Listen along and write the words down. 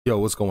Yo,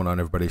 what's going on,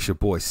 everybody? It's your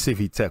boy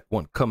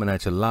CivvyTech1 coming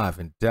at you live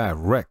and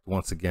direct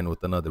once again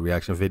with another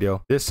reaction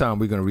video. This time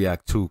we're going to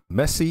react to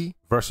Messi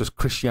versus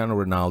Cristiano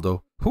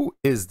Ronaldo. Who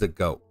is the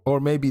GOAT?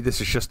 Or maybe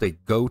this is just a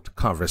GOAT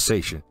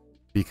conversation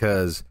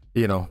because,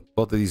 you know,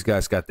 both of these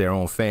guys got their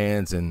own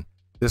fans and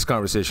this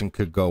conversation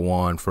could go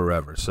on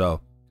forever.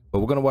 But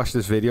we're going to watch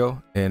this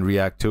video and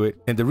react to it.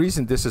 And the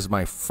reason this is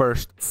my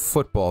first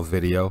football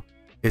video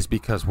is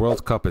because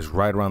World Cup is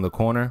right around the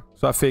corner.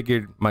 So I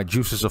figured my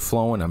juices are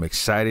flowing. I'm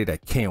excited. I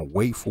can't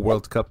wait for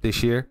World Cup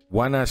this year.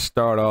 Why not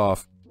start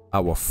off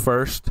our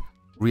first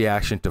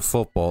reaction to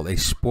football, a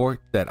sport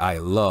that I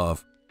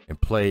love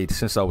and played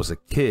since I was a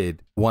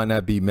kid? Why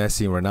not be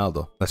Messi and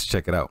Ronaldo? Let's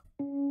check it out.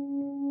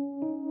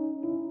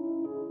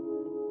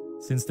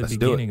 Since the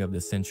beginning of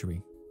the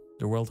century,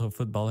 the world of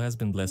football has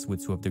been blessed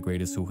with two of the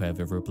greatest who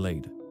have ever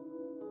played.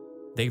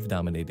 They've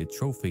dominated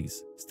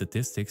trophies,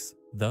 statistics,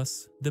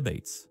 thus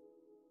debates.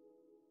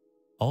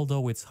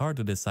 Although it's hard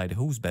to decide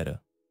who's better,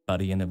 by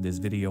the end of this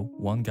video,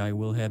 one guy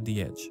will have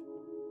the edge.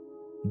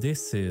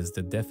 This is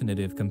the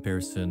definitive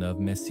comparison of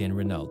Messi and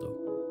Ronaldo.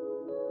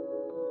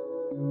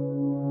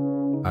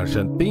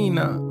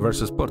 Argentina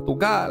versus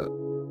Portugal.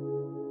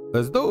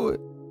 Let's do it.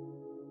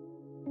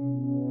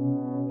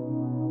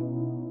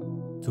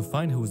 To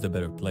find who's the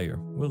better player,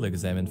 we'll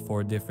examine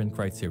 4 different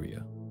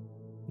criteria: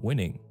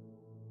 winning,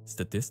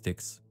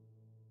 statistics,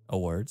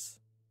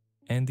 awards,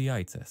 and the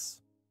eye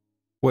test.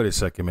 Wait a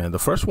second, man. The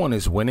first one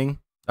is winning.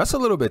 That's a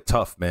little bit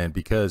tough, man,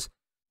 because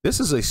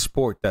this is a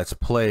sport that's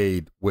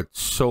played with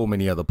so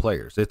many other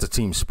players. It's a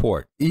team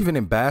sport. Even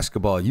in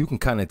basketball, you can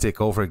kind of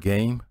take over a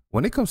game.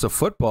 When it comes to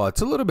football,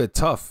 it's a little bit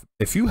tough.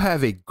 If you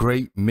have a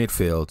great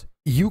midfield,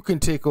 you can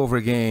take over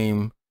a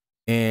game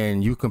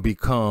and you can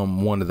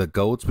become one of the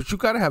GOATs, but you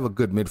got to have a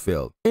good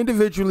midfield.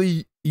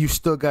 Individually, you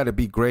still got to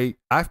be great.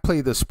 I've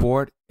played the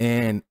sport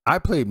and I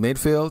played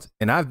midfield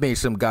and I've made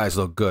some guys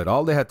look good.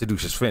 All they have to do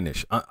is just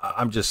finish.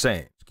 I'm just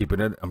saying,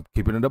 I'm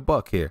keeping it a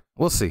buck here.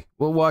 We'll see.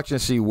 We'll watch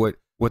and see what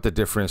the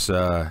difference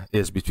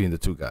is between the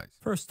two guys.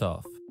 First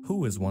off,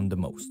 who has won the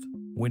most?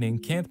 Winning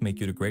can't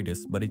make you the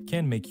greatest, but it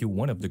can make you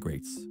one of the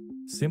greats.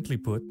 Simply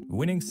put,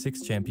 winning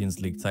 6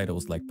 Champions League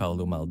titles like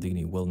Paolo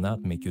Maldini will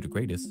not make you the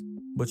greatest,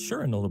 but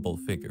sure a notable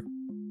figure.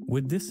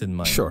 With this in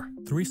mind,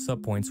 3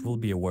 sub-points will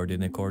be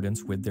awarded in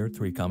accordance with their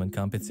 3 common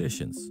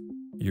competitions: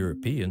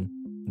 European,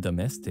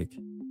 domestic,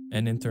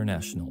 and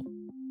international.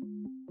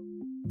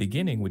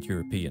 Beginning with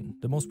European,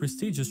 the most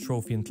prestigious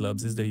trophy in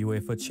clubs is the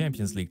UEFA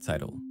Champions League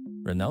title.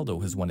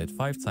 Ronaldo has won it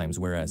 5 times,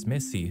 whereas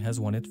Messi has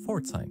won it 4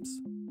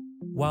 times.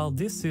 While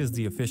this is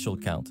the official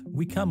count,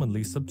 we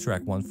commonly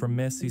subtract 1 from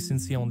Messi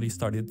since he only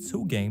started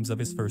 2 games of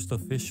his first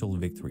official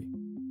victory.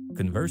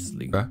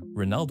 Conversely,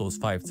 Ronaldo's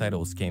 5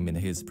 titles came in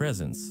his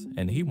presence,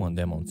 and he won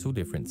them on 2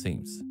 different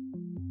teams.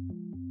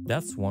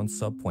 That's 1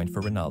 sub-point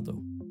for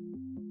Ronaldo.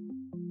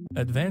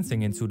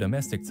 Advancing into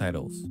domestic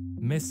titles,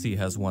 Messi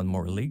has won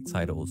more league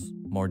titles,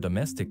 more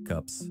domestic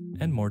cups,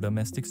 and more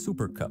domestic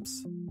super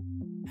cups.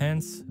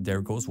 Hence,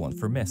 there goes 1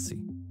 for Messi.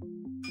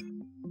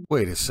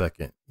 Wait a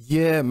second.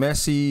 Yeah,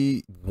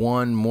 Messi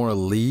won more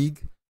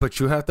league, but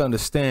you have to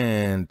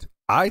understand,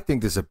 I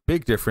think there's a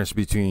big difference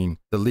between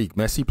the league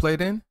Messi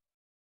played in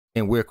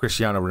and where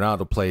Cristiano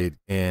Ronaldo played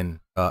in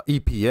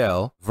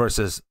EPL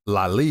versus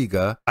La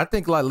Liga. I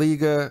think La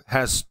Liga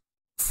has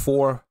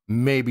 4,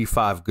 maybe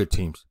 5 good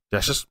teams.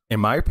 That's just in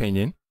my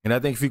opinion. And I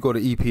think if you go to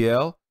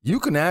EPL, you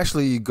can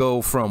actually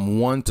go from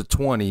 1 to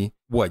 20.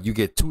 What, you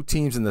get 2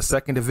 teams in the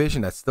 2nd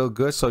division, that's still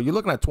good. So you're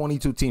looking at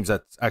 22 teams,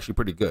 that's actually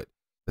pretty good.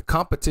 The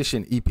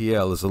competition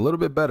EPL is a little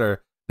bit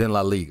better than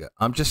La Liga.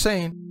 I'm just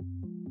saying.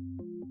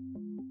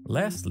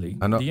 Lastly,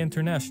 the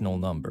international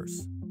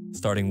numbers.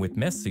 Starting with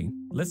Messi,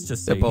 let's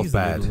just say he's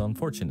a little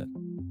unfortunate.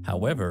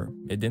 However,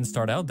 it didn't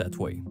start out that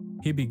way.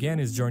 He began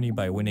his journey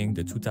by winning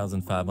the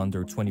 2005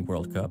 Under-20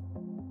 World Cup.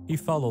 He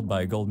followed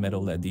by a gold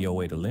medal at the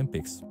 2008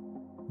 Olympics.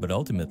 But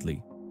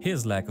ultimately,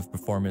 his lack of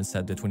performance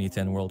at the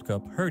 2010 World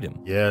Cup hurt him.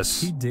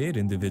 Yes. He did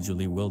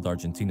individually wield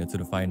Argentina to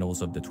the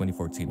finals of the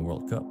 2014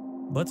 World Cup,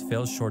 but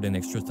fell short in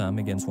extra time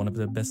against one of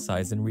the best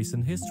sides in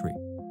recent history.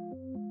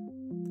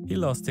 He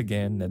lost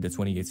again at the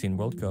 2018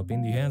 World Cup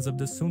in the hands of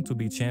the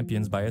soon-to-be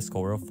champions by a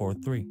score of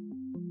 4-3.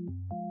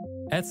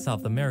 At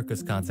South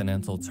America's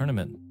continental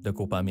tournament, the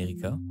Copa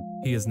America,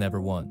 he has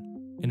never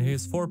won. In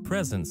his 4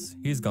 presents,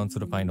 he's gone to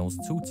the finals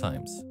 2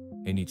 times.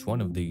 In each one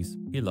of these,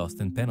 he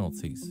lost in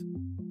penalties.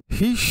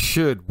 He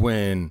should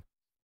win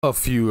a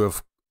few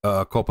of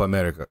Copa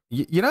America.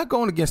 You're not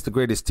going against the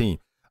greatest team.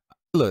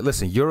 Look,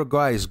 listen,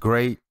 Uruguay is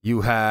great.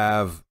 You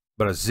have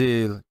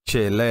Brazil,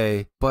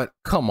 Chile, but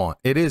come on,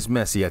 it is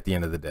Messi at the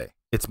end of the day.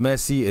 It's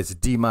Messi, it's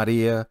Di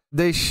Maria.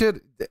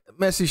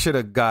 Messi should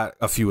have got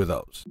a few of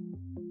those.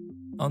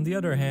 On the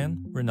other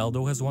hand,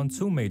 Ronaldo has won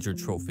 2 major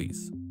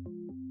trophies: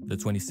 the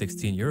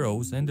 2016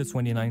 Euros and the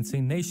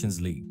 2019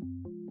 Nations League.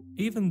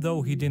 Even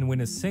though he didn't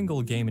win a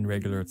single game in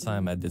regular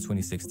time at the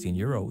 2016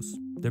 Euros,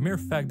 the mere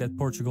fact that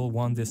Portugal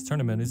won this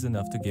tournament is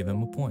enough to give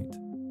him a point.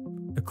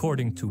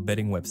 According to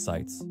betting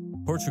websites,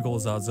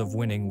 Portugal's odds of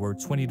winning were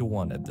 20 to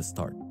 1 at the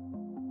start.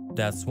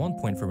 That's 1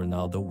 point for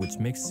Ronaldo, which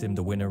makes him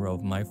the winner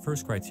of my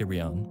first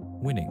criterion,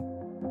 winning.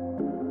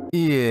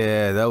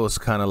 Yeah, that was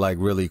kind of like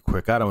really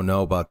quick. I don't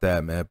know about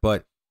that, man.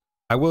 But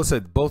I will say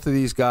both of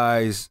these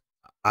guys,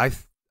 I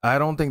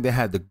don't think they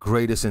had the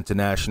greatest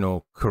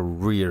international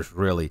careers,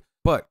 really.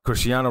 But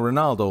Cristiano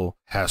Ronaldo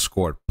has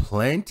scored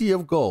plenty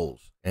of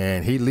goals,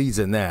 and he leads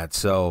in that.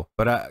 So,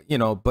 but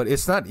but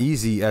it's not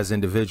easy as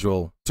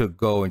individual to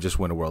go and just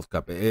win a World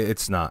Cup.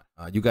 It's not.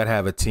 You got to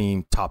have a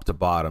team top to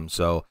bottom.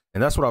 So,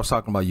 and that's what I was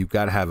talking about. You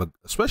got to have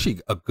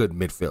especially a good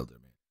midfielder, man.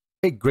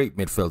 A great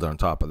midfielder on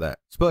top of that.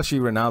 Especially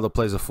Ronaldo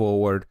plays a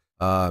forward.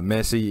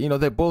 Messi,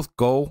 they both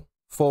go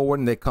forward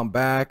and they come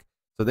back,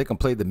 so they can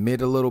play the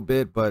mid a little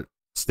bit, but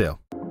still.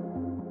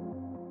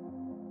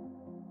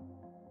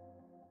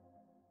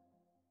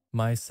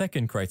 My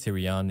second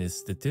criterion is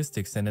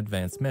statistics and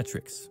advanced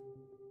metrics.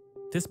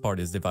 This part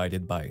is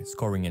divided by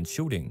scoring and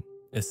shooting,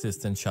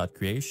 assist and shot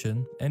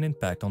creation, and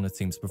impact on the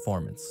team's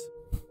performance.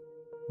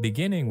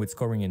 Beginning with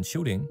scoring and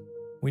shooting,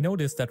 we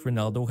notice that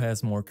Ronaldo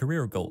has more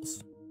career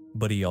goals,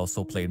 but he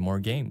also played more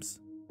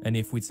games. And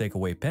if we take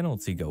away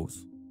penalty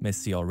goals,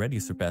 Messi already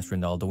surpassed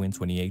Ronaldo in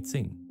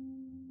 2018.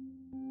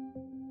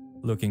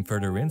 Looking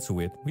further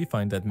into it, we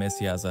find that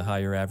Messi has a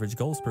higher average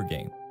goals per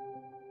game.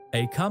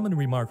 A common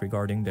remark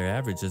regarding their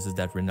averages is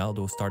that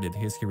Ronaldo started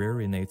his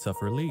career in a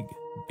tougher league,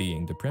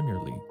 being the Premier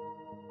League.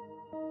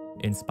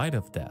 In spite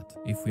of that,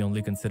 if we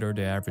only consider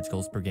the average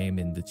goals per game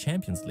in the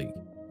Champions League,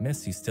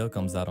 Messi still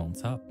comes out on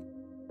top.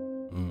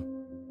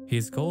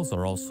 His goals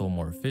are also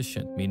more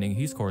efficient, meaning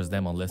he scores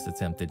them on less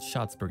attempted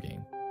shots per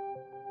game.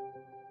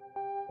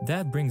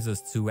 That brings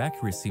us to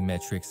accuracy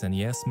metrics, and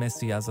yes,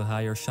 Messi has a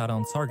higher shot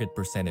on target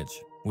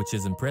percentage, which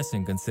is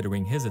impressive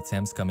considering his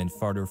attempts come in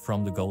farther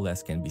from the goal,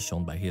 as can be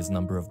shown by his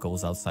number of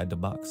goals outside the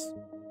box.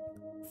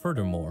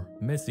 Furthermore,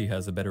 Messi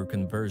has a better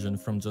conversion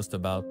from just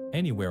about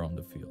anywhere on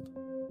the field.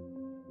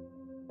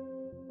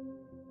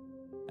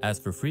 As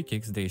for free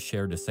kicks, they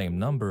share the same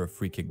number of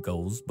free kick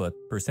goals, but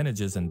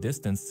percentages and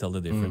distance tell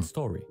a different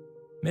story.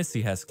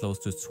 Messi has close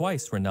to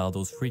twice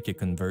Ronaldo's free kick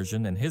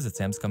conversion, and his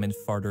attempts come in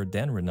farther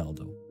than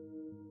Ronaldo.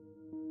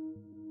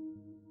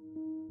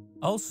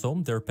 Also,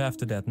 their path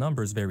to that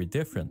number is very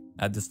different.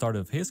 At the start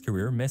of his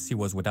career, Messi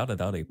was without a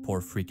doubt a poor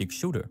free kick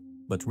shooter,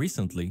 but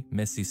recently,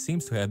 Messi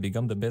seems to have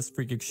become the best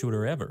free kick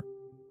shooter ever.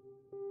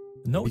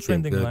 No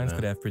trending lines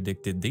could have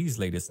predicted these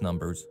latest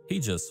numbers, he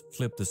just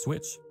flipped the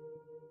switch.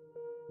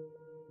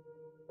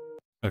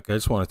 Okay, I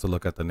just wanted to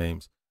look at the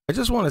names. I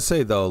just want to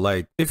say though,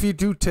 like, if you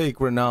do take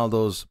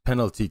Ronaldo's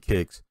penalty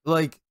kicks,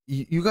 like,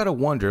 you got to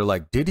wonder,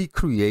 like, did he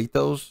create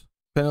those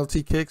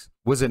penalty kicks?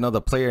 Was it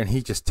another player and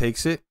he just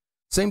takes it?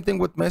 Same thing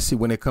with Messi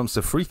when it comes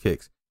to free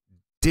kicks.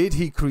 Did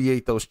he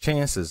create those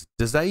chances?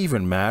 Does that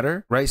even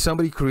matter, right?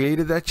 Somebody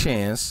created that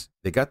chance.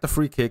 They got the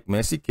free kick.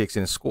 Messi kicks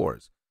and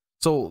scores.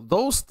 So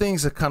those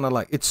things are kind of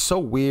like, it's so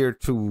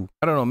weird to,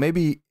 I don't know,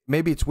 maybe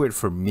it's weird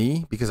for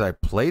me because I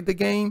played the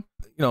game,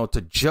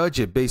 to judge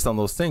it based on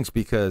those things,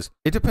 because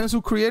it depends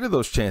who created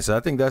those chances. I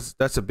think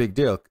that's a big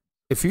deal.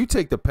 If you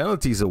take the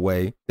penalties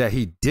away that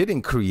he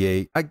didn't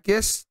create, I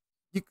guess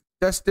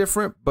that's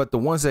different. But the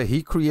ones that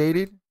he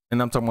created,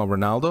 and I'm talking about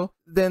Ronaldo,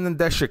 then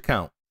that should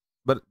count.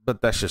 But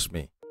that's just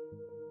me.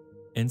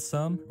 In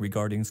sum,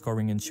 regarding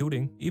scoring and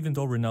shooting, even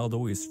though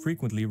Ronaldo is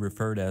frequently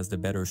referred as the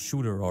better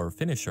shooter or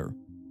finisher,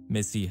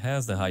 Messi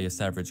has the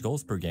highest average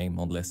goals per game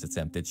on less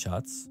attempted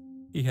shots.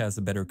 He has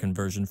a better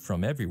conversion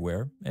from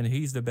everywhere, and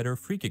he's the better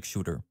free kick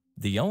shooter.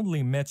 The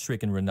only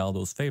metric in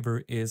Ronaldo's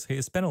favor is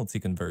his penalty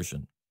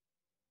conversion.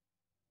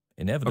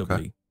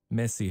 Inevitably,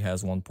 Messi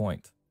has 1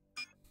 point.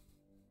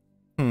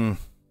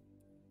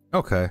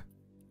 Okay.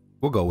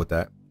 We'll go with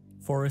that.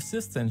 For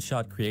assists and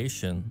shot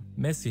creation,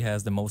 Messi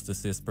has the most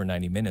assists per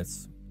 90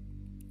 minutes.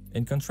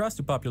 In contrast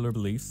to popular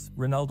beliefs,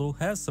 Ronaldo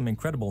has some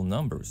incredible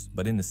numbers,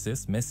 but in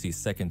assists, Messi is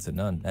second to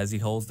none, as he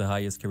holds the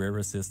highest career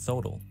assist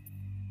total.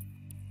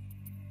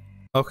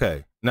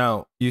 Okay,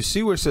 now you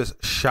see where it says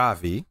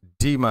Xavi,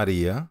 Di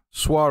Maria,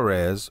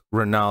 Suarez,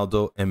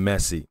 Ronaldo, and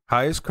Messi.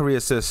 Highest career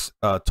assist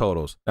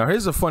totals. Now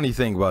here's a funny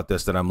thing about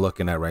this that I'm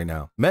looking at right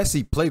now.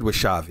 Messi played with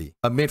Xavi,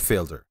 a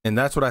midfielder. And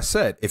that's what I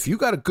said. If you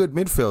got a good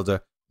midfielder,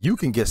 you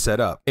can get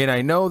set up. And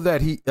I know that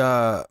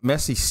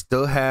Messi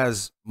still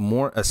has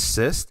more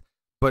assists,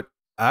 but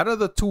out of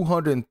the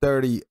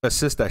 230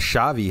 assists that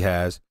Xavi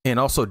has, and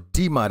also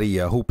Di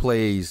Maria, who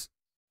plays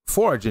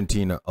for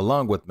Argentina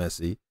along with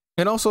Messi,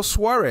 and also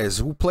Suarez,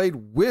 who played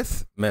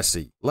with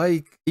Messi.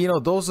 Like,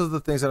 those are the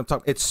things that I'm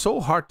talking. It's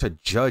so hard to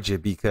judge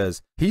it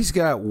because he's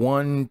got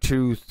 1,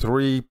 2,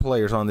 3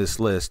 players on this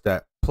list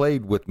that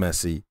played with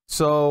Messi.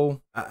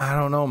 So I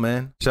don't know,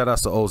 man. Shout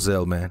outs to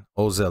Ozil, man.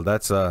 Ozil,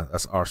 that's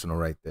Arsenal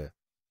right there.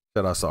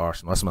 Shout outs to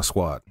Arsenal. That's my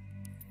squad.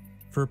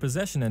 For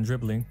possession and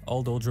dribbling,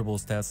 although dribble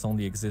stats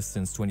only exist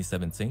since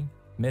 2017,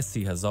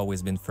 Messi has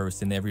always been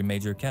first in every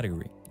major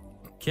category.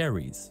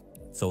 Carries,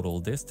 total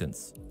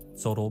distance,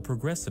 total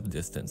progressive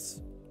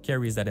distance,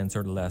 carries that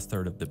enter the last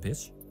third of the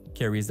pitch,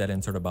 carries that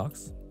enter the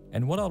box,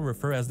 and what I'll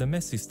refer as the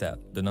Messi stat,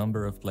 the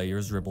number of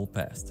players dribbled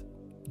past.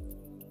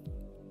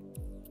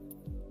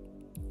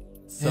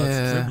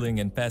 Such dribbling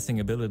and passing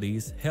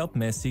abilities help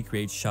Messi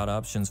create shot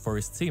options for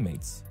his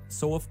teammates.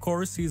 So of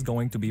course he's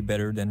going to be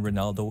better than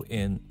Ronaldo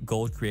in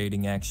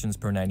goal-creating actions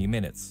per 90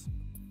 minutes.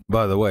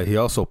 By the way, he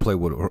also played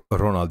with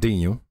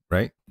Ronaldinho,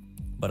 right?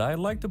 But I'd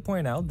like to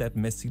point out that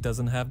Messi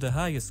doesn't have the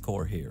highest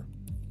score here.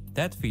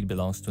 That feat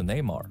belongs to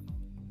Neymar.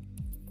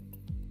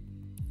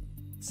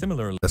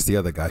 Similarly, that's the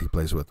other guy he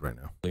plays with right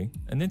now.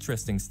 An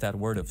interesting stat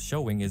worth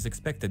showing is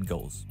expected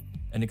goals.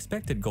 An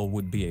expected goal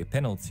would be a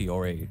penalty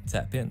or a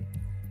tap-in.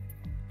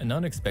 An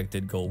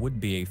unexpected goal would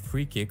be a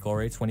free kick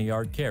or a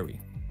 20-yard carry.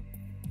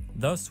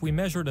 Thus, we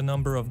measure the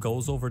number of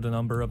goals over the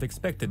number of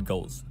expected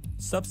goals.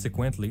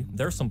 Subsequently,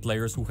 there are some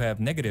players who have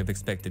negative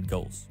expected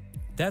goals.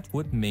 That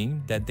would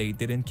mean that they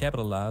didn't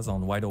capitalize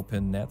on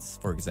wide-open nets,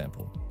 for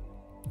example.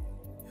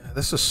 Yeah,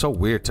 this is so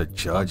weird to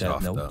judge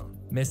off, though.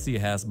 Messi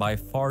has by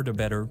far the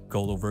better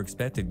goal over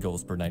expected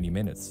goals per 90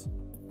 minutes.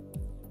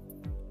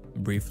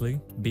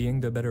 Briefly,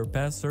 being the better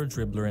passer,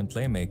 dribbler, and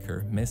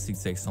playmaker,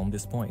 Messi takes home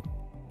this point.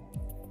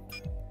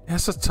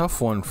 That's a tough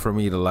one for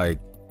me to like.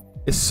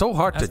 It's so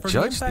hard to judge these,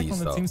 though. As for the impact on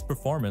the though. team's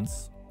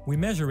performance, we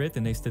measure it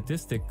in a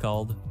statistic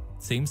called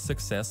team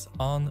success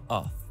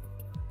on-off.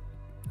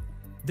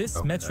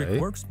 This metric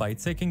works by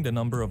taking the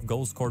number of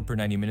goals scored per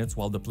 90 minutes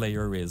while the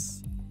player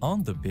is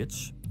on the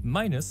pitch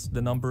minus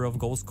the number of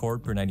goals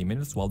scored per 90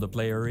 minutes while the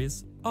player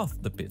is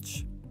off the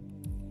pitch.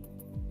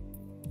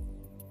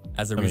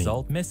 As a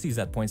result, Messi is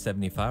at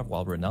 0.75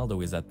 while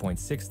Ronaldo is at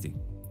 0.60.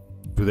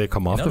 Do they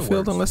come off the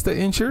field unless they're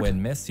injured?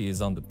 When Messi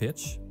is on the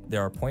pitch,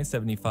 there are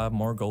 0.75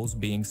 more goals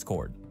being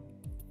scored.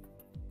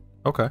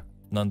 Okay.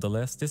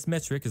 Nonetheless, this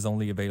metric is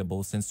only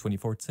available since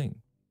 2014.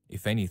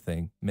 If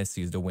anything,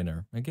 Messi is the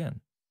winner again.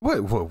 Wait,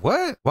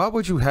 what? Why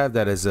would you have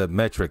that as a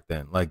metric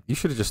then? Like, you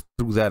should have just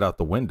threw that out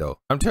the window.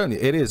 I'm telling you,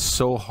 it is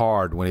so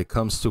hard when it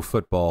comes to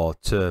football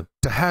to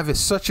have it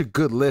such a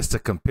good list to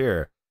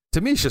compare.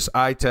 To me, it's just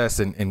eye test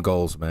and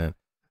goals, man.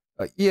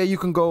 Yeah, you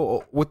can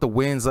go with the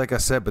wins, like I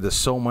said, but there's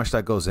so much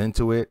that goes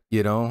into it,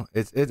 you know?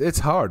 It's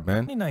hard, man.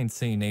 In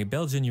 2019, a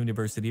Belgian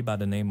university by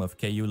the name of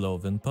KU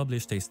Leuven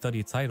published a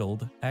study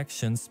titled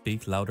Actions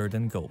Speak Louder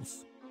Than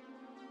Goals.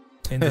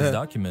 In this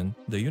document,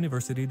 the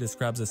university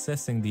describes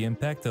assessing the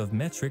impact of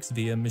metrics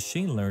via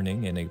machine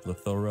learning in a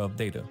plethora of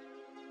data.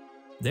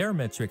 Their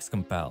metrics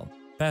compile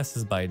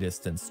passes by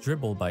distance,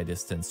 dribble by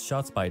distance,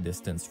 shots by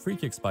distance, free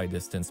kicks by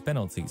distance,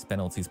 penalties,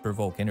 penalties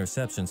provoke,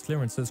 interceptions,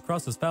 clearances,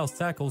 crosses, fouls,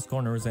 tackles,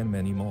 corners, and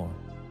many more.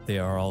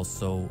 There are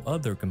also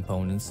other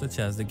components such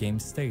as the game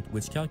state,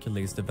 which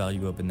calculates the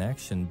value of an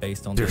action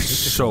based on the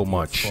difficulty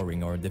of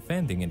scoring or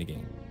defending in a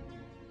game.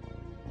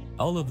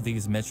 All of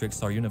these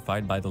metrics are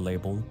unified by the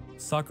label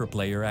Soccer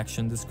Player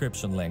Action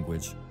Description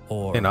Language,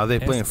 or and are they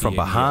playing from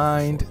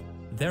behind?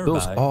 Thereby,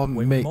 those all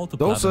when we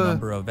multiply the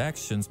number of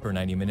actions per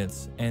 90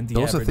 minutes and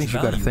the average things you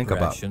gotta value think per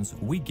about. actions,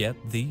 we get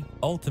the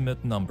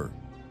ultimate number,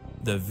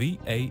 the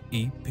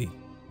VAEP.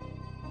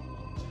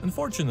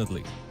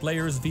 Unfortunately,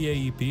 players'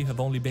 VAEP have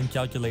only been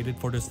calculated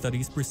for the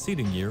study's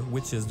preceding year,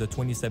 which is the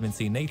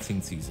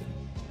 2017-18 season.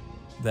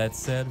 That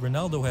said,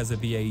 Ronaldo has a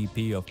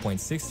VAEP of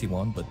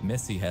 0.61, but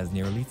Messi has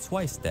nearly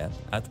twice that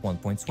at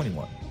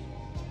 1.21.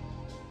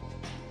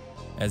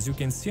 As you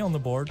can see on the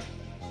board,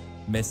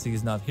 Messi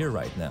is not here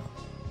right now.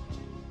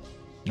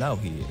 Now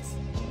he is.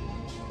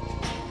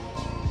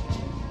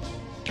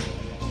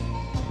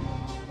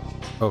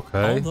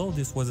 Okay. Although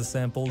this was a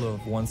sample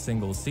of one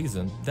single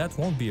season, that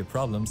won't be a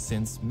problem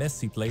since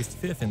Messi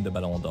placed 5th in the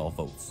Ballon d'Or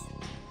votes.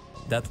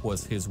 That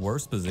was his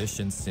worst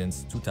position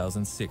since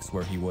 2006,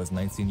 where he was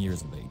 19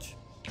 years of age.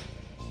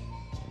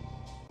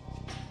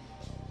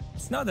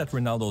 It's not that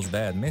Ronaldo's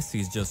bad, Messi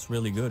is just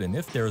really good, and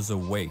if there's a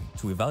way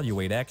to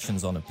evaluate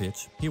actions on a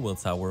pitch, he will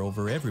tower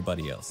over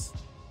everybody else.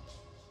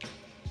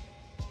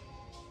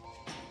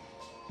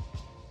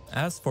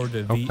 As for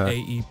the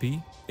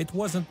VAEP, it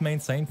wasn't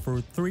maintained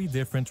for 3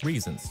 different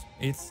reasons.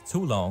 It's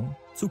too long,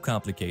 too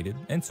complicated,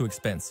 and too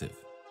expensive.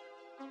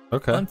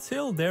 Okay.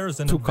 Until there's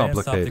an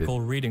advanced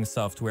optical reading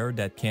software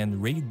that can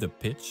read the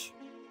pitch,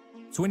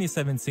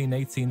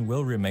 2017-18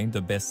 will remain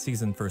the best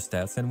season for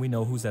stats, and we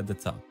know who's at the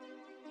top.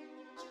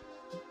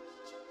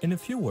 In a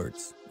few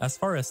words, as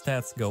far as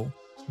stats go,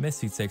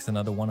 Messi takes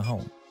another one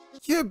home.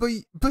 Yeah,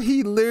 but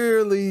he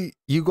literally,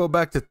 you go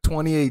back to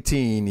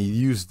 2018, you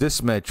used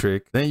this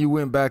metric. Then you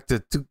went back to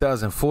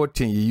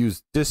 2014, you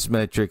used this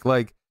metric.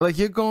 Like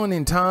you're going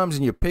in times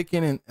and you're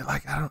picking and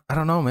like I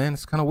don't know, man.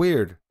 It's kind of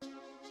weird.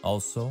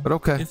 Also, but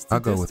okay, if I'll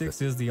go with it.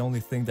 statistics is the only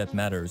thing that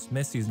matters,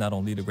 Messi is not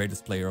only the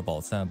greatest player of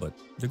all time, but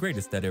the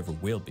greatest that ever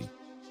will be.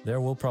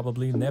 There will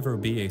probably never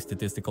be a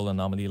statistical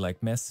anomaly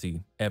like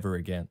Messi ever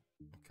again.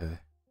 Okay.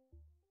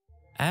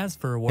 As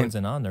for awards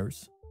and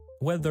honors,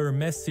 whether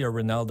Messi or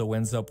Ronaldo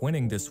ends up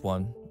winning this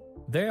one,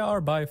 they are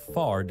by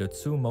far the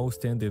 2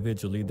 most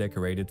individually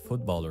decorated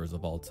footballers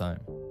of all time.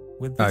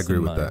 With this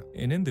in mind,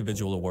 in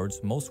individual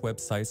awards, most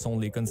websites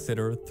only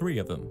consider 3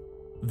 of them: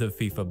 the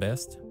FIFA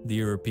Best, the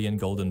European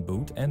Golden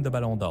Boot, and the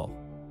Ballon d'Or.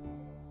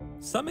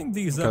 Summing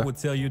these up would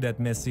tell you that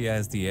Messi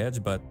has the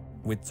edge, but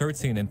with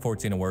 13 and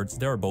 14 awards,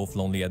 they are both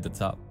lonely at the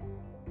top.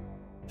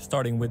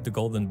 Starting with the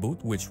Golden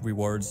Boot, which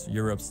rewards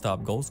Europe's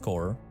top goal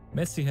scorer,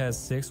 Messi has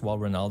 6 while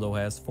Ronaldo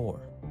has 4.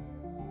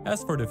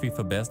 As for the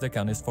FIFA best, the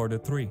count is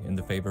 4-3 in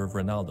the favor of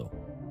Ronaldo.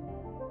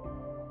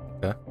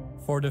 Okay.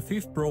 For the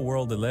FIFA Pro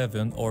World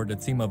 11, or the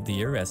Team of the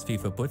Year as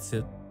FIFA puts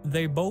it,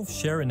 they both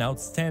share an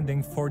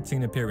outstanding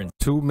 14 appearances.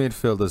 2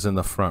 midfielders in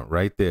the front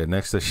right there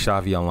next to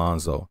Xavi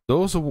Alonso.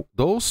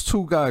 Those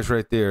 2 guys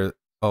right there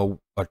are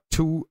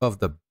 2 of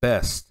the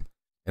best,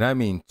 and I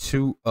mean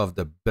 2 of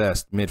the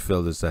best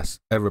midfielders that's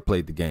ever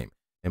played the game,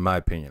 in my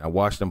opinion. I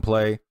watched them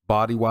play.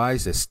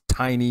 Body-wise, it's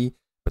tiny,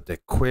 but they're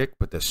quick,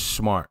 but they're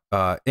smart.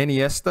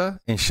 Iniesta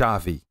and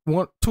Xavi,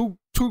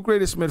 two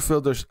greatest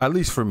midfielders, at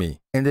least for me,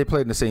 and they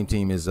played in the same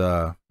team as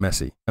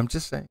Messi. I'm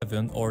just saying.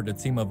 Or the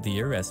Team of the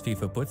Year, as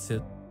FIFA puts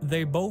it,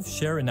 they both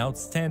share an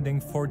outstanding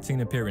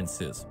 14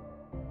 appearances.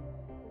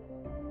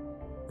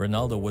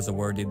 Ronaldo was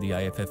awarded the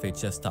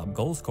IFFHS Top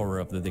Goal Scorer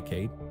of the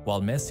Decade,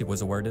 while Messi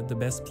was awarded the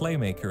Best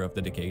Playmaker of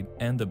the Decade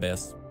and the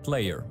Best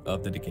Player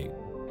of the Decade.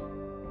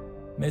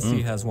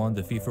 Messi has won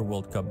the FIFA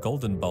World Cup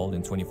Golden Ball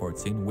in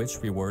 2014,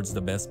 which rewards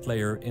the best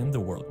player in the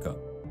World Cup.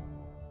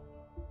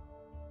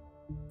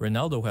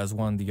 Ronaldo has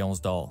won the Onze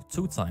d'Or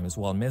 2 times,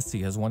 while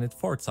Messi has won it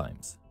 4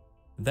 times.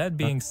 That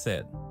being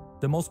said,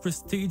 the most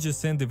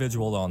prestigious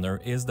individual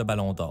honor is the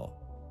Ballon d'Or.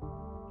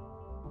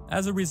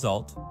 As a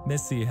result,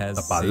 Messi has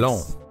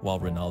 6, while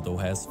Ronaldo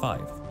has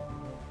 5.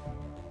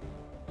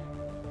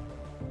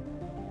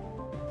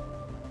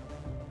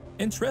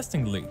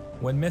 Interestingly,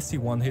 when Messi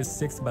won his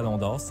 6th Ballon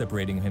d'Or,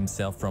 separating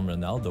himself from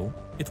Ronaldo,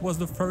 it was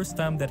the first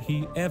time that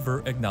he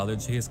ever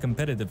acknowledged his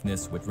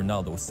competitiveness with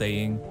Ronaldo,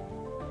 saying,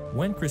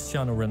 "When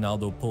Cristiano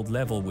Ronaldo pulled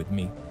level with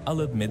me,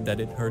 I'll admit that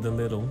it hurt a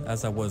little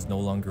as I was no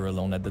longer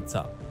alone at the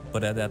top.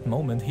 But at that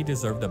moment, he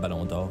deserved the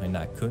Ballon d'Or and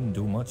I couldn't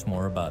do much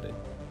more about it."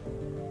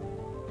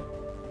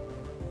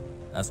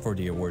 As for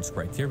the awards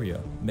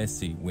criteria,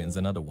 Messi wins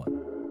another one.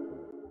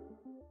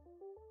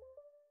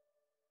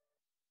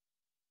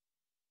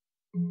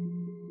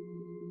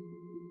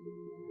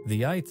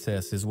 The eye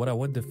test is what I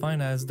would define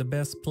as the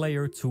best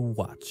player to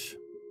watch.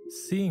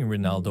 Seeing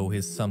Ronaldo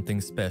is something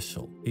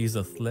special. He's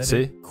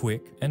athletic,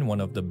 quick, and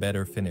one of the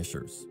better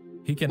finishers.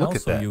 He can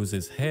also use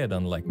his head,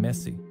 unlike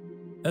Messi.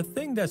 A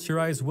thing that your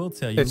eyes will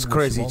tell you, it's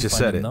crazy you just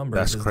said it.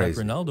 That's crazy.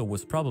 That Ronaldo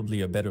was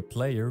probably a better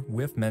player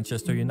with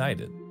Manchester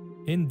United.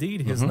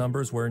 Indeed, his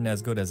numbers weren't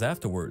as good as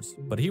afterwards,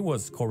 but he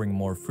was scoring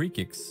more free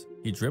kicks.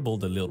 He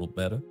dribbled a little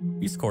better.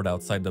 He scored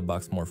outside the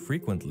box more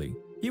frequently.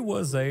 He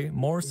was a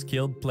more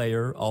skilled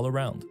player all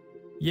around.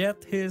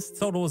 Yet his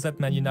totals at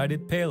Man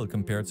United pale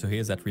compared to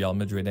his at Real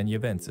Madrid and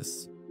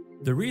Juventus.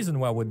 The reason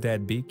why would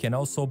that be can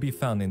also be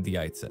found in the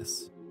eye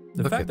test.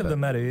 The fact of the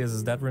matter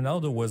is that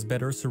Ronaldo was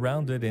better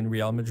surrounded in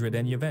Real Madrid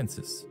and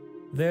Juventus.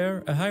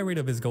 There, a high rate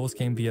of his goals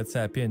came via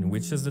tap-in,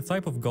 which is the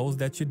type of goals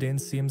that you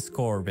didn't see him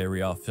score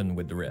very often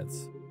with the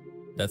Reds.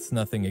 That's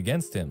nothing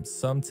against him.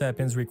 Some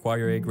tap-ins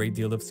require a great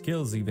deal of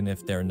skills even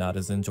if they're not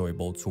as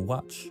enjoyable to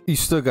watch. You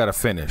still gotta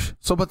finish.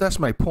 But that's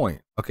my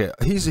point. Okay,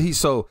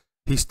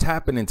 he's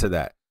tapping into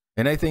that.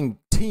 And I think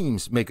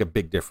teams make a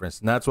big difference.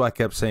 And that's why I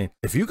kept saying,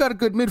 if you got a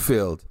good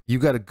midfield, you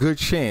got a good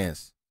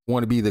chance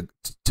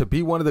to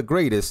be one of the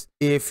greatest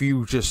if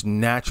you just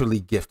naturally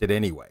gifted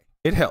anyway.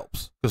 It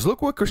helps. Because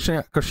look what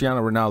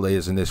Cristiano Ronaldo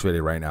is in this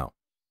video right now.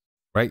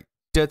 Right?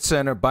 Dead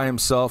center by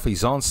himself.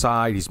 He's on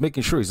side. He's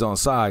making sure he's on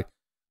side.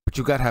 But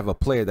you got to have a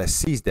player that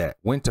sees that,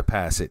 when to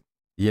pass it.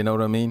 You know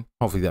what I mean?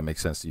 Hopefully that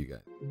makes sense to you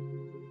guys.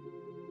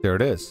 There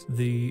it is.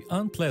 The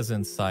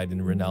unpleasant side in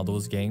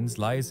Ronaldo's games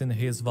lies in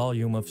his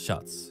volume of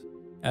shots.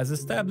 As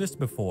established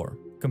before,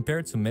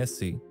 compared to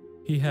Messi,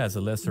 he has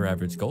a lesser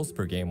average goals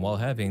per game while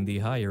having the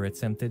higher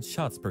attempted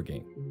shots per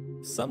game.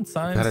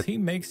 Sometimes he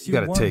makes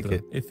you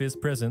wonder if his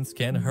presence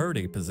can hurt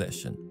a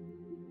possession.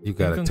 You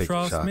gotta take the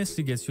shots. In contrast,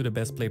 Messi gets you the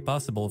best play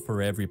possible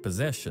for every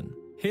possession.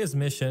 His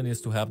mission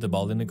is to have the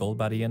ball in the goal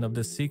by the end of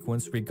the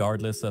sequence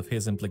regardless of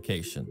his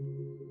implication.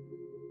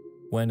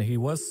 When he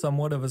was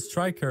somewhat of a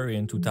striker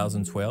in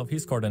 2012, he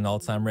scored an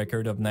all-time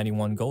record of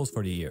 91 goals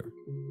for the year.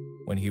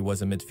 When he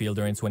was a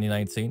midfielder in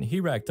 2019, he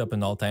racked up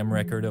an all-time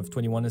record of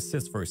 21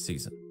 assists for a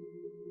season.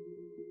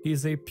 He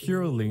is a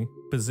purely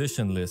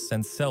positionless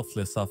and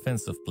selfless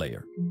offensive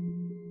player.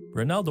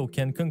 Ronaldo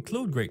can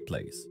conclude great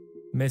plays.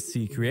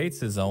 Messi creates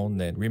his own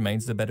and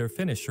remains the better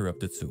finisher of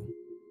the two.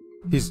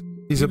 He's a better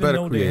creator. Even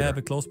though they have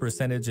a close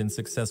percentage in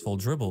successful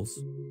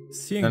dribbles,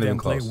 seeing them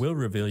play will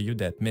reveal you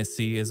that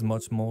Messi is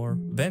much more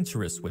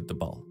venturous with the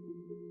ball.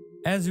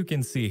 As you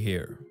can see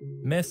here,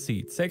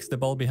 Messi takes the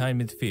ball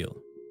behind midfield.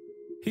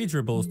 He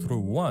dribbles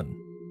through 1,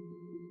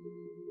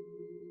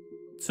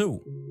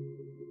 2,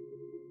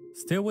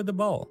 still with the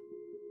ball,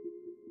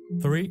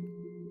 3,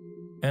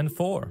 and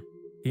 4.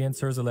 He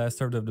enters the last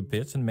third of the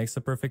pitch and makes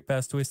a perfect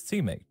pass to his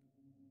teammate.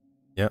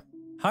 Yep.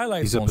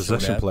 Highlights won't show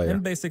that,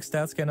 and basic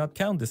stats cannot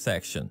count this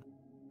action.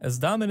 As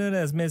dominant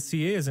as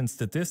Messi is in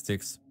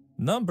statistics,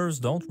 numbers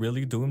don't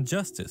really do him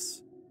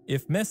justice.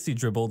 If Messi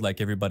dribbled like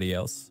everybody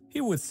else,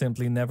 he would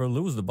simply never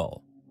lose the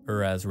ball.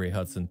 Or as Ray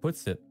Hudson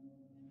puts it,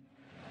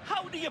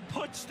 how do you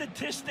put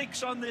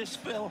statistics on this,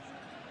 Phil?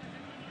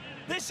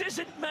 This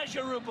isn't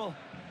measurable,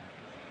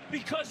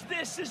 because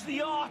this is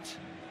the art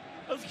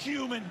of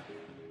human.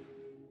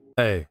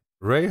 Hey,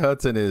 Ray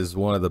Hudson is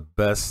one of the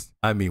best,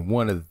 I mean,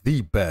 one of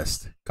the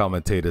best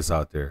commentators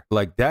out there.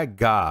 Like, that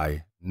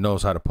guy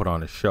knows how to put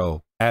on a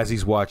show as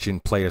he's watching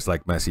players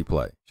like Messi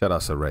play. Shout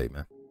out to Ray,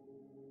 man.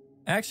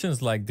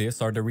 Actions like this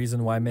are the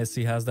reason why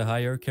Messi has the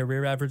higher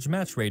career average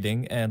match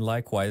rating and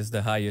likewise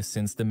the highest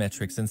since the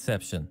metric's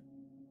inception.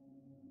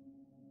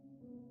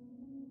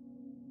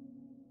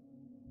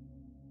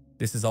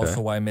 This is also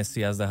why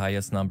Messi has the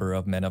highest number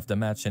of men of the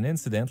match and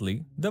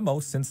incidentally, the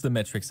most since the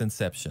metric's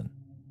inception.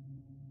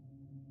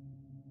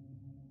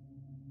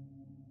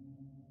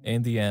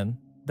 In the end,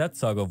 that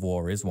tug of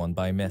war is won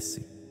by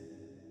Messi.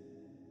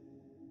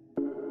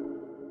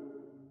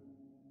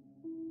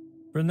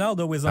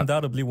 Ronaldo is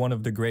undoubtedly one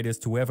of the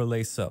greatest to ever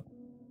lace up.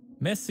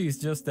 Messi is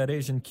just that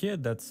Asian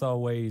kid that's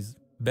always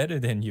better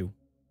than you.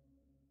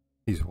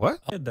 He's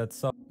what?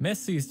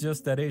 Messi is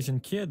just that Asian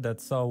kid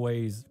that's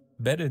always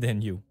better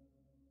than you.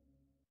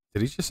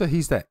 Did he just say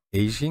he's that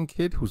Asian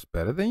kid who's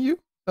better than you?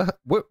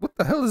 What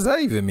the hell does that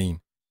even mean?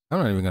 I'm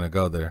not even going to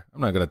go there. I'm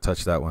not going to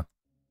touch that one.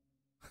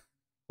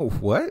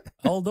 What?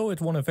 Although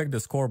it won't affect the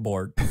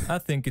scoreboard, I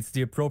think it's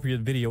the appropriate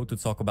video to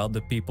talk about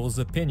the people's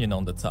opinion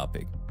on the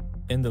topic.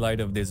 In the light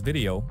of this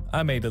video,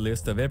 I made a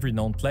list of every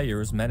known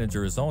players,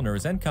 managers,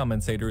 owners, and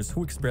commentators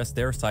who expressed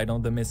their side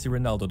on the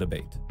Messi-Ronaldo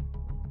debate.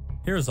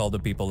 Here's all the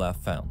people I've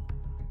found.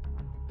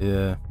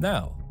 Yeah.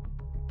 Now,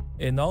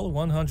 in all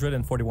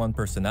 141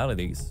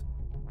 personalities,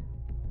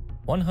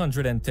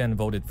 110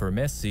 voted for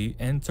Messi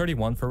and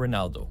 31 for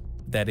Ronaldo.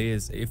 That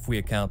is, if we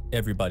account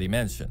everybody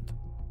mentioned.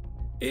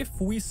 If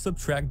we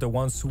subtract the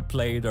ones who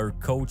played or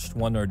coached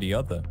one or the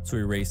other to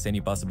erase any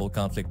possible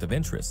conflict of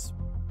interest,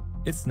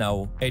 it's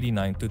now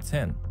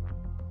 89-10.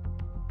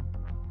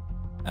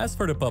 As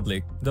for the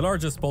public, the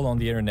largest poll on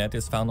the internet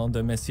is found on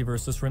the Messi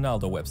vs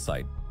Ronaldo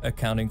website,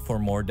 accounting for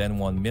more than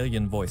 1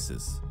 million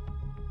voices.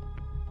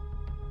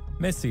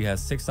 Messi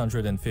has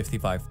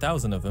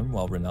 655,000 of them,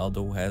 while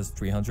Ronaldo has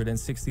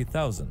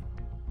 360,000.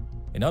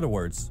 In other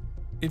words,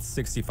 it's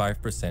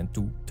 65%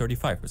 to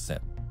 35%.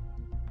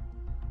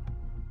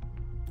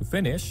 To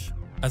finish,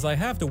 as I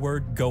have the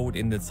word GOAT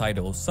in the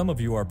title, some of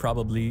you are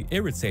probably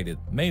irritated,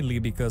 mainly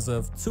because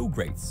of two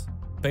greats,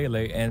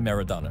 Pele and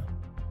Maradona.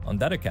 On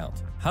that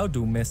account, how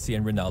do Messi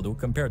and Ronaldo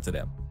compare to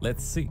them?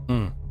 Let's see.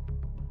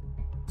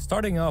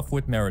 Starting off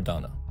with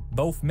Maradona.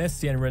 Both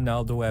Messi and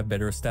Ronaldo have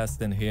better stats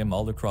than him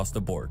all across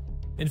the board.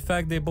 In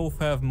fact, they both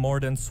have more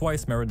than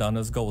twice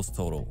Maradona's goals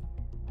total.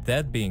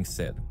 That being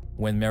said,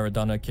 when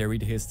Maradona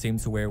carried his team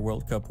to a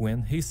World Cup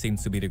win, he seemed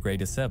to be the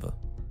greatest ever.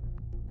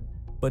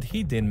 But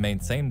he didn't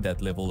maintain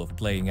that level of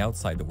playing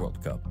outside the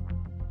World Cup.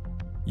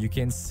 You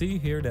can see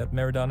here that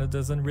Maradona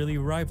doesn't really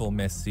rival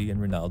Messi and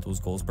Ronaldo's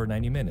goals per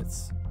 90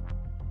 minutes.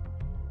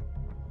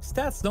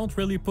 Stats don't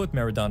really put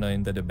Maradona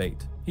in the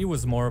debate. He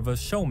was more of a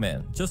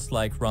showman, just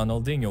like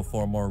Ronaldinho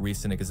for a more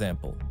recent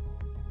example.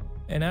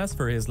 And as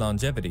for his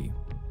longevity,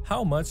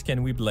 how much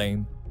can we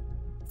blame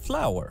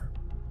Flower?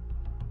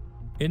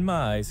 In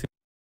my eyes,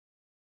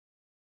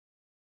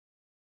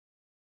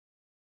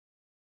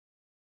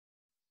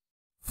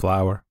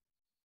 Flower.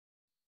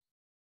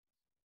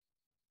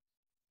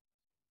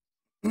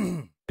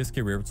 his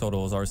career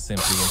totals are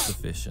simply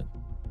insufficient.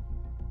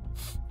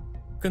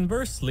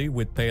 Conversely,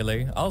 with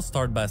Pele, I'll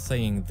start by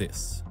saying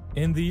this.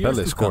 In the years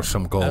to come,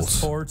 some goals. as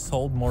sports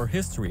hold more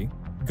history,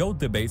 GOAT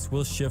debates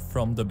will shift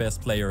from the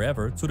best player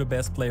ever to the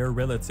best player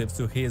relative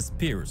to his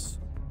peers.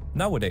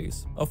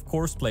 Nowadays, of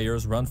course,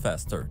 players run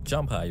faster,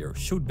 jump higher,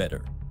 shoot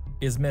better.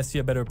 Is Messi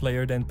a better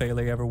player than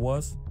Pele ever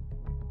was?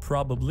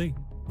 Probably.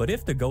 But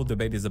if the GOAT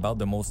debate is about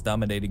the most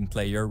dominating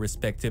player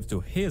respective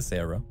to his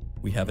era,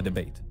 we have a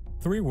debate.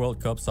 3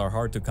 World Cups are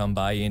hard to come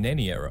by in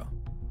any era.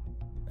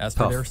 As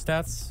for their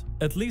stats,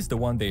 at least the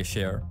one they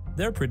share,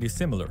 they're pretty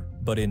similar.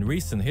 But in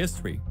recent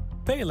history,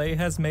 Pele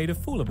has made a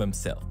fool of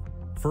himself.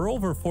 For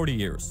over 40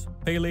 years,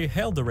 Pele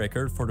held the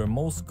record for the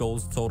most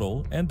goals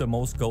total and the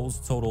most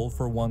goals total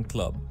for one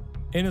club.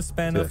 In a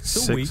span of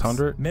 2 weeks,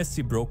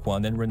 Messi broke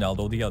one and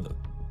Ronaldo the other.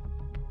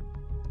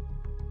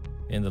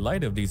 In the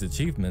light of these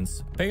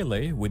achievements,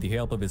 Pele, with the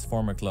help of his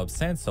former club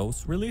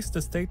Santos, released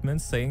a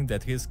statement saying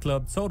that his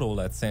club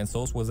total at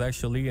Santos was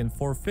actually in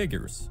 4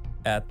 figures,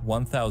 at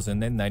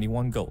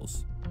 1,091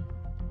 goals.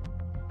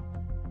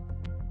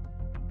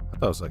 I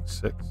thought it was like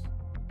 6.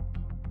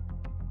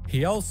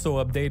 He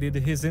also updated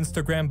his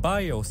Instagram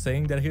bio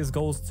saying that his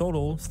goals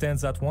total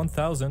stands at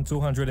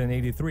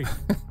 1,283.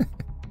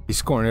 He's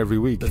scoring every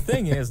week. The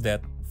thing is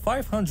that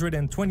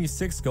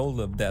 526 goals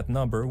of that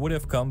number would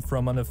have come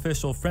from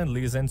unofficial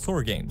friendlies and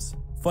tour games.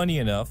 Funny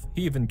enough,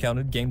 he even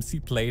counted games he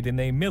played in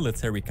a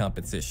military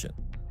competition.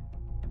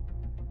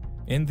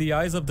 In the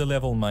eyes of the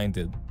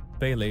level-minded,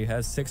 Pele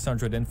has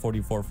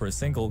 644 for a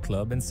single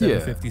club and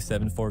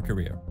 757 for a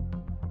career.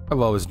 I've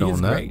always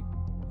known that. He is great,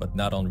 but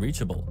not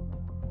unreachable.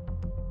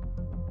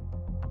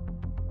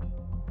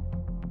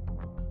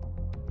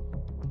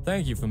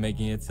 Thank you for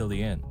making it till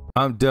the end.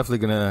 I'm definitely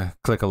gonna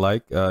click a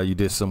like. You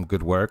did some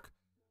good work.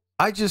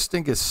 I just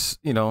think it's,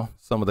 you know,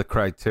 some of the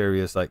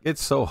criteria is like,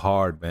 it's so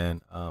hard,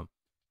 man.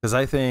 Because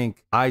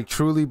I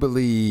truly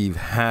believe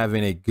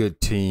having a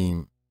good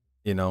team,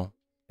 you know,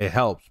 it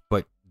helps,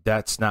 but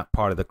that's not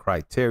part of the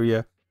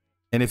criteria.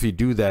 And if you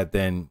do that,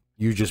 then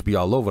you just be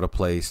all over the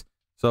place.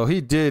 So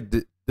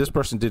this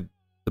person did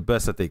the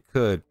best that they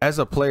could. As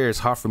a player, it's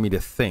hard for me to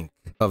think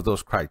of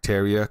those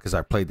criteria because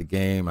I played the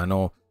game. I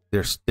know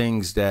there's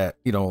things that,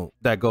 you know,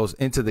 that goes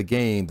into the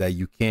game that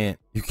you can't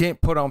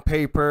put on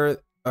paper.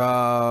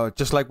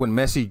 Just like when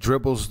Messi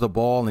dribbles the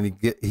ball and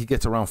he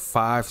gets around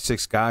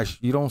 5-6 guys,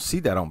 you don't see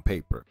that on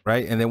paper,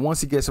 right? And then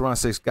once he gets around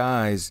 6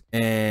 guys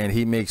and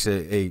he makes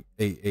a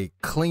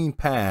clean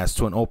pass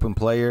to an open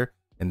player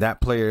and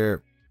that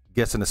player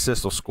gets an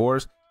assist or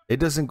scores, it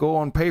doesn't go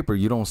on paper.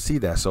 You don't see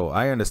that. So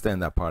I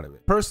understand that part of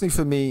it. Personally,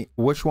 for me,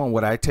 which one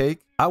would I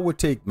take? I would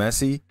take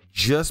Messi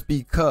just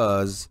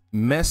because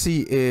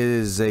Messi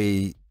is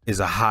a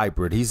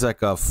hybrid. He's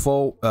like a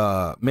full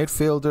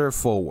midfielder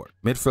 / forward.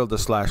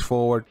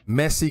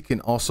 Messi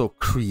can also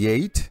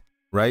create,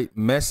 right?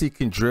 Messi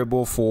can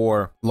dribble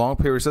for long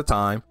periods of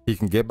time. He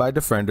can get by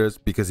defenders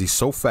because he's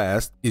so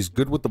fast. He's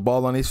good with the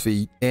ball on his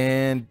feet.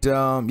 And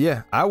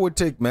yeah, I would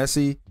take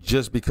Messi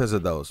just because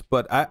of those.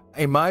 But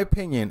in my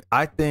opinion,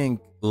 I think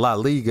La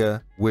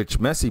Liga, which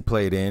Messi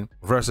played in,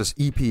 versus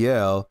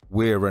EPL,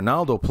 where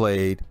Ronaldo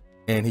played,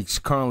 and he's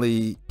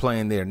currently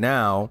playing there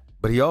now,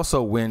 but he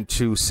also went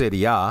to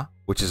Serie A,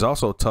 which is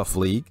also a tough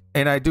league.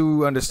 And I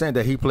do understand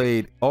that he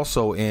played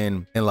also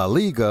in La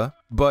Liga,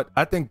 but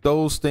I think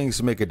those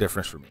things make a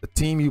difference for me. The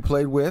team you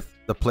played with,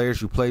 the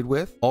players you played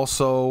with,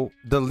 also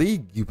the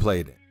league you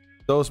played in.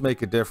 Those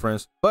make a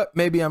difference. But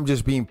maybe I'm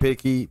just being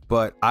picky,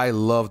 but I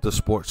love the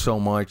sport so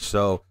much.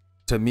 So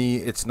to me,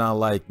 it's not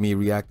like me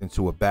reacting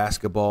to a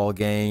basketball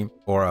game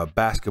or a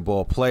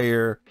basketball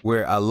player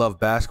where I love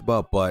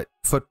basketball, but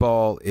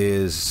football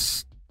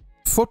is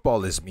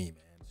me, man.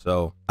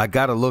 So I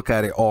got to look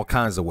at it all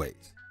kinds of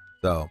ways.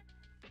 So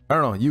I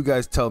don't know. You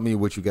guys tell me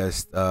what you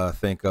guys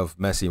think of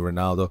Messi and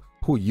Ronaldo.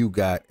 Who you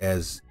got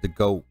as the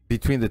GOAT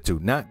between the two?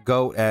 Not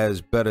GOAT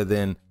as better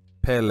than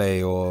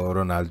Pele or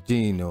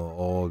Ronaldinho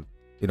or,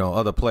 you know,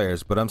 other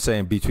players. But I'm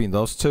saying between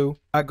those two,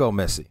 I go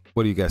Messi.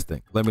 What do you guys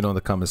think? Let me know in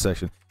the comment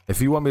section.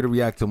 If you want me to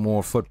react to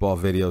more football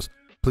videos,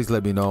 please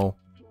let me know.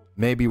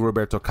 Maybe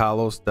Roberto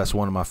Carlos. That's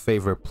one of my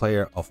favorite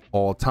player of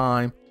all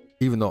time.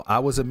 Even though I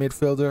was a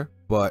midfielder,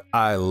 but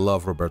I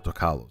love Roberto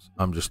Carlos.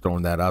 I'm just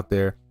throwing that out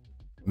there.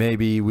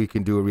 Maybe we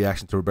can do a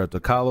reaction to Roberto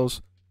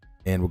Carlos,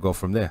 and we'll go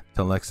from there.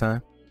 Till next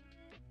time,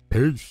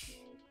 peace.